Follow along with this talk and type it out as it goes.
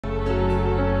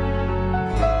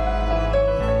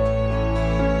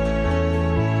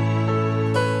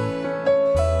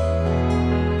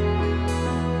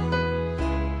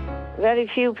very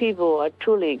few people are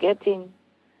truly getting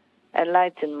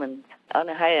enlightenment on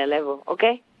a higher level,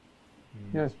 okay?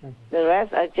 Yes, ma'am. The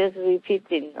rest are just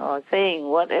repeating or saying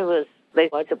whatever they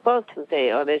are supposed to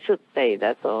say or they should say,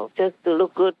 that's all. Just to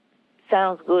look good,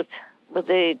 sounds good, but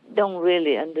they don't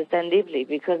really understand deeply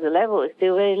because the level is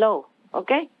still very low,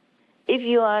 okay? If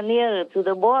you are nearer to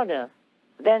the border,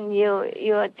 then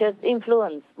you are just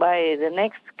influenced by the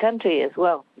next country as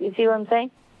well. You see what I'm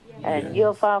saying? Yes. And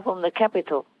you're far from the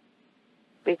capital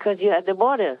because you're at the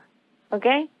border,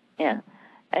 okay? Yeah.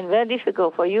 And very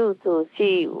difficult for you to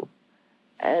see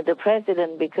the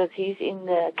president because he's in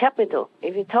the capital.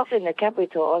 If he talks in the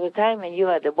capital all the time and you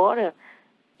are at the border,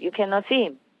 you cannot see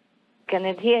him,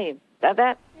 cannot hear him. Got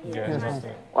that? Yes.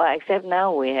 Well, except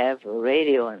now we have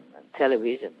radio and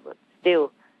television, but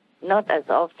still not as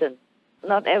often.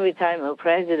 Not every time a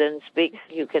president speaks,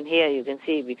 you can hear, you can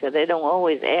see, because they don't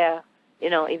always air. You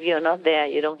know, if you're not there,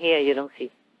 you don't hear, you don't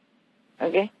see.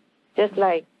 Okay? Just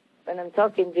like when I'm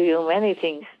talking to you, many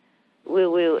things we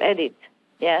will edit,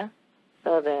 yeah?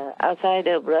 So the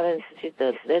outsider brothers and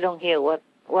sisters, they don't hear what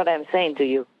I'm saying to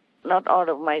you. Not all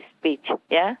of my speech,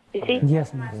 yeah? You see?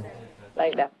 Yes, ma'am.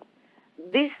 Like that.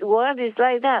 This world is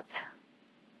like that.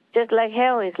 Just like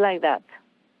hell is like that.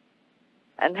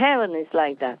 And heaven is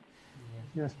like that.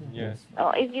 Yes, ma'am. Yes.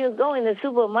 Oh, if you go in the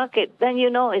supermarket, then you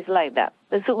know it's like that.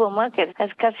 The supermarket has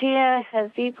cashier,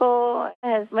 has people,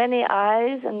 has many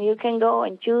eyes, and you can go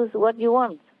and choose what you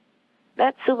want.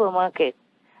 That's supermarket.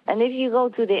 And if you go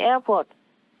to the airport,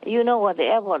 you know what the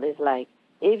airport is like.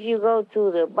 If you go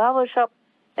to the barber shop,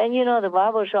 then you know the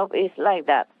barber shop is like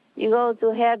that. You go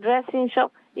to hairdressing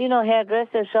shop, you know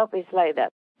hairdresser shop is like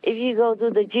that. If you go to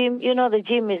the gym, you know the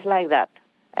gym is like that.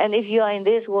 And if you are in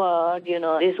this world, you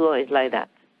know this world is like that.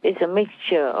 It's a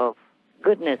mixture of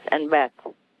goodness and bad.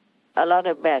 A lot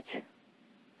of bad.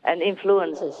 And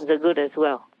influences the good as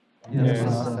well. Yes.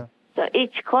 So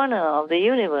each corner of the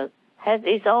universe has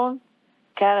its own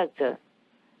character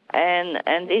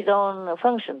and its own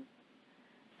function.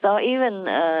 So even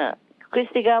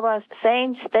Kristi Gaba's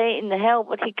saints stay in the hell,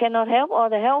 but he cannot help all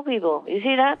the hell people. You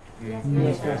see that? Yes.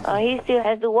 He still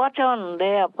has to watch on.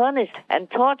 They are punished and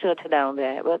tortured down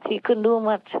there, but he couldn't do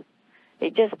much. He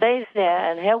just stays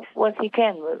there and helps what he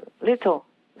can, with little,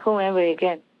 whomever he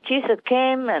can. Jesus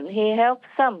came and he helped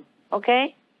some,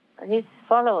 okay? His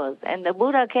followers. And the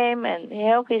Buddha came and he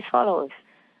helped his followers.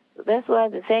 That's why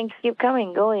the saints keep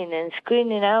coming, going and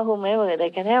screening out whomever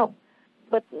they can help.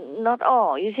 But not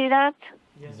all. You see that?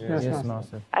 Yes,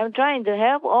 Master. I'm trying to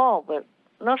help all, but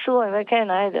not sure if I can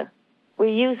either.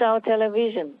 We use our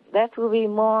television. That will be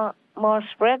more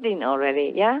spreading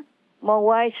already, yeah? More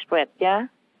widespread, yeah?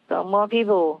 So more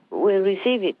people will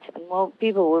receive it, and more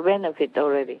people will benefit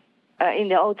already. In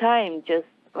the old time, just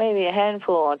maybe a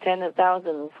handful or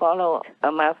 10,000 follow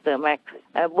a master max.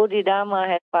 Bodhidharma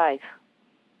had 5.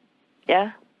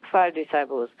 Yeah? 5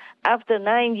 disciples. After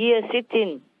 9 years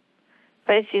sitting,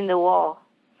 facing the wall,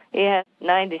 he had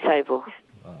 9 disciples.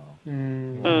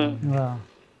 Wow. Wow.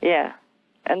 Yeah.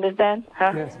 Understand?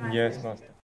 Huh? Yes, Master.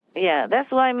 Yeah,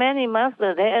 that's why many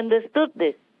masters, they understood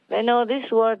this. They know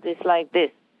this world is like this.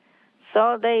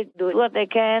 So they do what they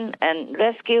can and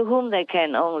rescue whom they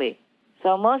can only.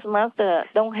 So most masters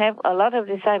don't have a lot of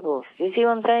disciples. You see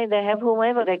what I'm saying? They have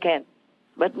whomever they can.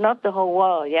 But not the whole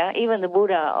world, yeah? Even the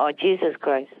Buddha or Jesus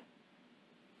Christ.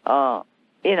 Or,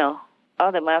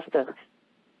 other masters.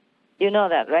 You know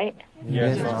that, right?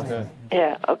 Yes, Master.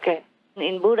 Yeah, okay.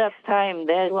 In Buddha's time,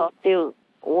 they were still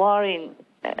warring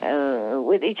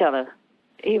with each other.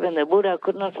 Even the Buddha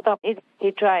could not stop it.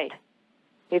 He tried.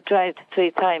 He tried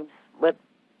 3 times, but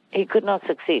he could not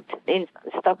succeed in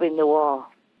stopping the war.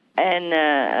 And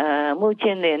Mu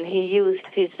Qianlian, he used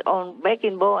his own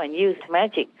begging bowl and used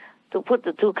magic to put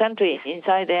the 2 countries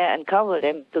inside there and cover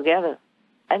them together.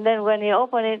 And then when he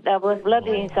opened it, there was blood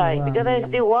inside, because they're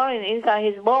still warring inside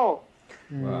his bowl.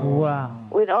 Wow.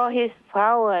 With all his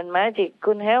power and magic,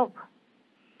 couldn't help.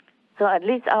 So at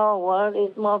least our world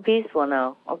is more peaceful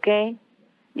now, okay?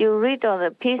 You read all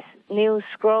the peace news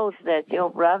scrolls that your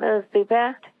brothers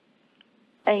prepared,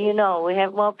 and we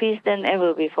have more peace than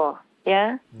ever before,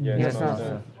 yeah? Yes,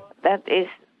 Master. That is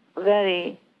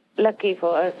very lucky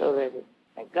for us already.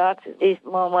 And God is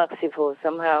more merciful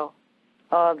somehow.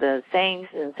 All the saints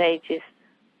and sages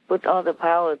put all the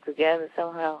power together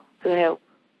somehow to help.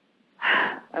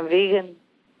 And vegan,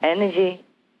 energy,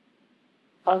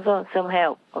 also some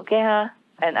help, okay, huh?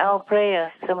 And our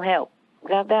prayer, some help.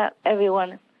 Got that?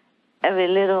 Everyone, every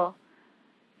little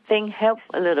thing helps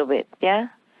a little bit, yeah?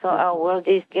 So our world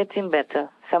is getting better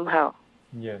somehow.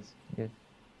 Yes.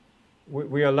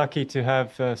 We are lucky to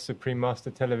have Supreme Master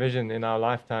Television in our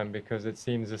lifetime, because it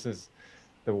seems this is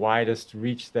the widest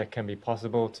reach that can be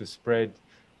possible to spread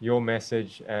your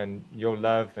message and your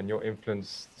love and your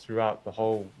influence throughout the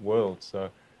whole world. So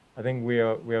I think we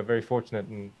are very fortunate,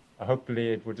 and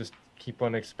hopefully it will just keep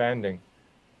on expanding.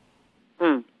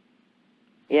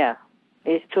 Yeah,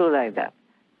 it's true like that.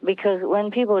 Because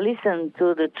when people listen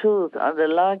to the truth or the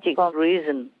logic of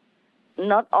reason,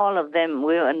 not all of them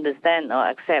will understand or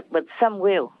accept, but some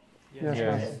will. Yes.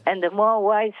 Yes. And the more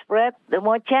widespread, the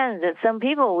more chance that some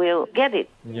people will get it.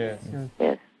 Yes.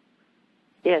 Yes.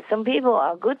 Yes, some people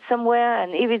are good somewhere,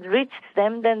 and if it reaches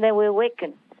them, then they will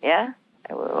awaken. Yeah?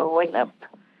 They will wake up.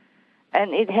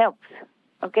 And it helps.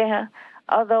 Okay, huh?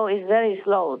 Although it's very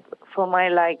slow for my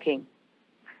liking.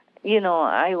 You know,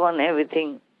 I want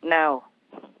everything now.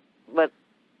 But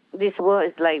this world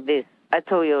is like this. I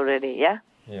told you already, yeah?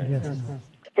 Yes.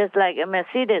 Just like a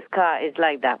Mercedes car is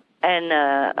like that. And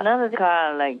another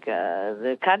car like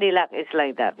the Cadillac is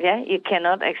like that, yeah? You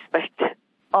cannot expect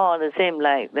all the same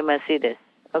like the Mercedes,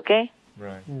 okay?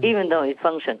 Right. Even though it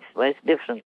functions, but it's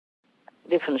different.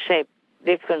 Different shape,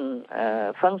 different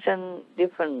function,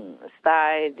 different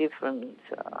style, different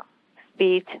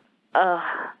speed.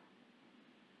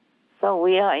 So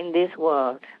we are in this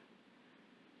world.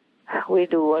 We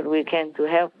do what we can to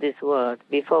help this world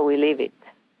before we leave it.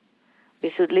 We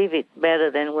should leave it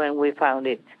better than when we found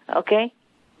it. Okay?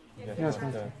 Yes,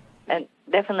 Master. And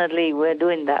definitely we're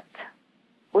doing that.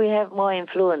 We have more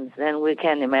influence than we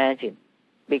can imagine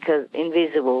because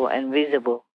invisible and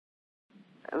visible.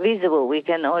 Visible, we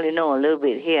can only know a little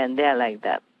bit here and there like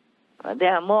that.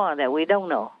 There are more that we don't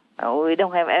know. We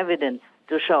don't have evidence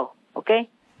to show. Okay?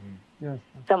 Yes.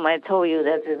 Some I told you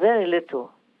that is very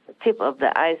little, the tip of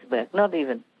the iceberg, not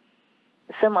even.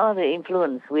 Some other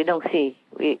influence we don't see.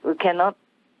 We cannot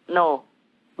know,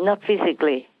 not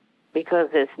physically, because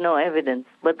there's no evidence,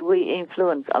 but we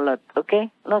influence a lot,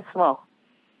 okay? Not small.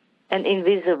 And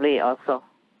invisibly also.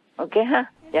 Okay, huh?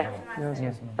 Yeah.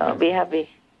 Yes. So be happy.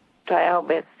 Try our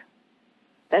best.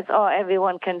 That's all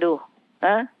everyone can do.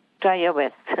 Huh? Try your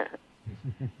best.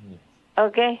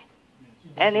 Okay?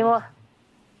 Any more?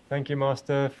 Thank you,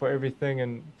 Master, for everything,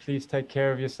 and please take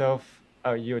care of yourself.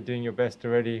 You're doing your best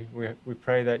already. We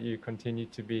pray that you continue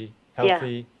to be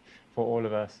healthy for all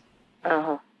of us.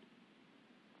 Uh-huh.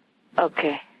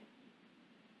 Okay.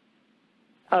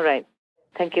 All right.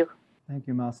 Thank you. Thank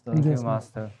you, Master. Thank you,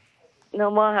 Master. No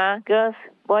more, huh? Girls?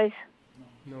 Boys?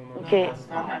 No more. Okay.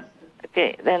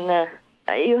 Okay, then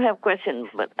you have questions,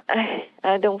 but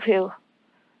I don't feel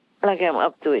like I'm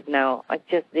up to it now. I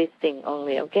just this thing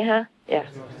only, okay, huh? Yeah.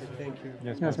 Thank you.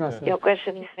 Yes, Yes, Master. Your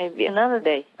question maybe another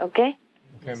day, okay?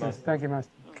 Okay, Master. Thank you,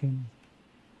 Master. Okay.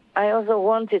 I also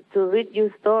wanted to read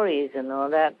you stories and all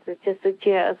that, just to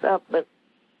cheer us up, but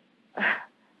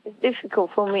it's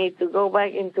difficult for me to go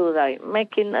back into like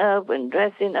making up and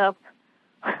dressing up.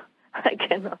 I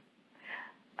cannot.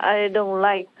 I don't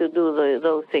like to do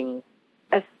those things,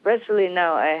 especially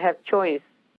now I have choice.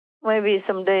 Maybe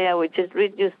someday I will just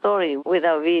read you story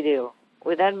without video.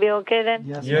 Would that be okay then?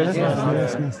 Yes, Yes, Master.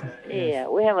 Yes, Master. Yeah,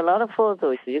 we have a lot of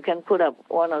photos. You can put up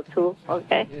one or two,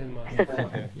 okay?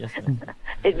 Yes.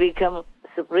 It become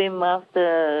Supreme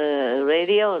Master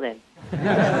Radio then.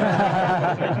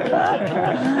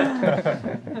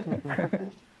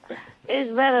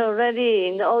 It's better already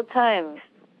in the old times.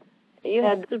 You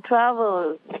had to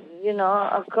travel,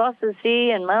 across the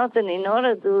sea and mountain in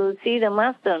order to see the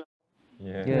Master.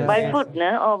 Yes. By foot,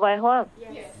 no? Or by horse?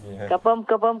 Yes. Kabum,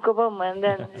 kabum, kabum, and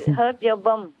then hurt your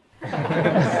bum.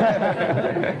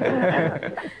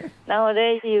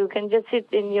 Nowadays, you can just sit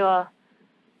in your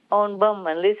own bum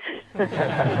and listen.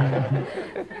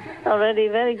 Already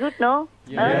very good, no?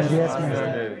 Yes. Huh? Yes,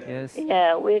 Master. Yes.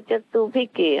 Yeah, we're just too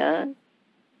picky, huh?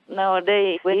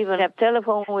 Nowadays, we even have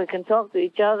telephone. We can talk to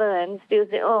each other and still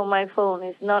say, oh, my phone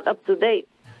is not up to date.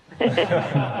 It's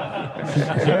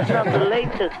not the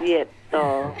latest yet,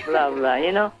 so blah,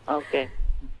 blah, Okay.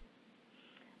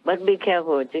 But be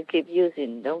careful, just keep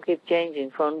using, don't keep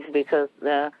changing phones because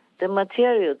the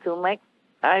material to make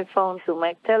iPhone, to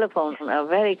make telephones are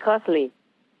very costly,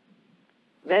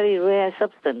 very rare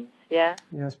substance, yeah?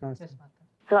 Yes, Master.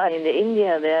 So in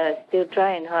India, they are still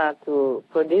trying hard to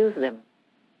produce them.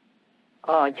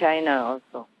 Or China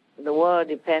also. The world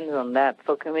depends on that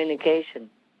for communication.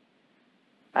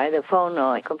 Either phone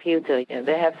or computer,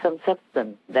 they have some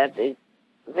substance that is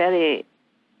very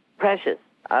precious.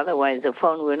 Otherwise, the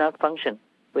phone will not function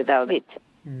without it.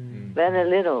 Very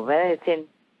little, very thin,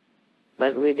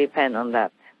 but we depend on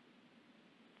that.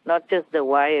 Not just the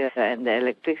wire and the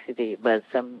electricity, but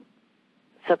some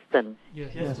substance.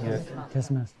 Yes,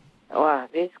 Master. Wow,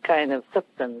 this kind of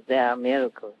substance, they are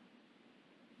miracles.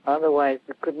 Otherwise,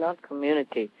 we could not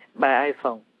communicate. by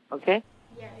iPhone, okay?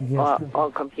 Yes.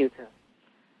 Or computer.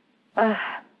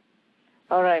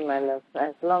 All right, my love.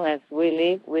 As long as we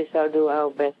live, we shall do our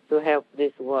best to help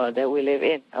this world that we live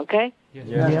in, okay?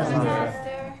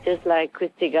 Yes. Just like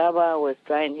Christy Gaba was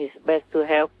trying his best to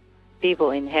help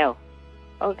people in hell.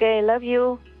 Okay, love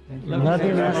you. Love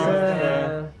you,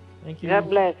 Master. Thank you. God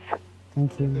bless.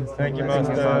 Thank you, Master. Thank you,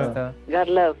 Master. God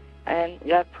love and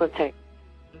God protect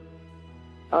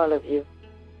all of you.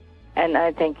 And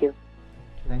I thank you.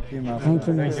 Thank you, Master. Thank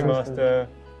you, Thank you, Master.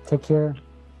 Take care.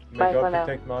 May Bye God for now.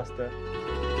 protect Master.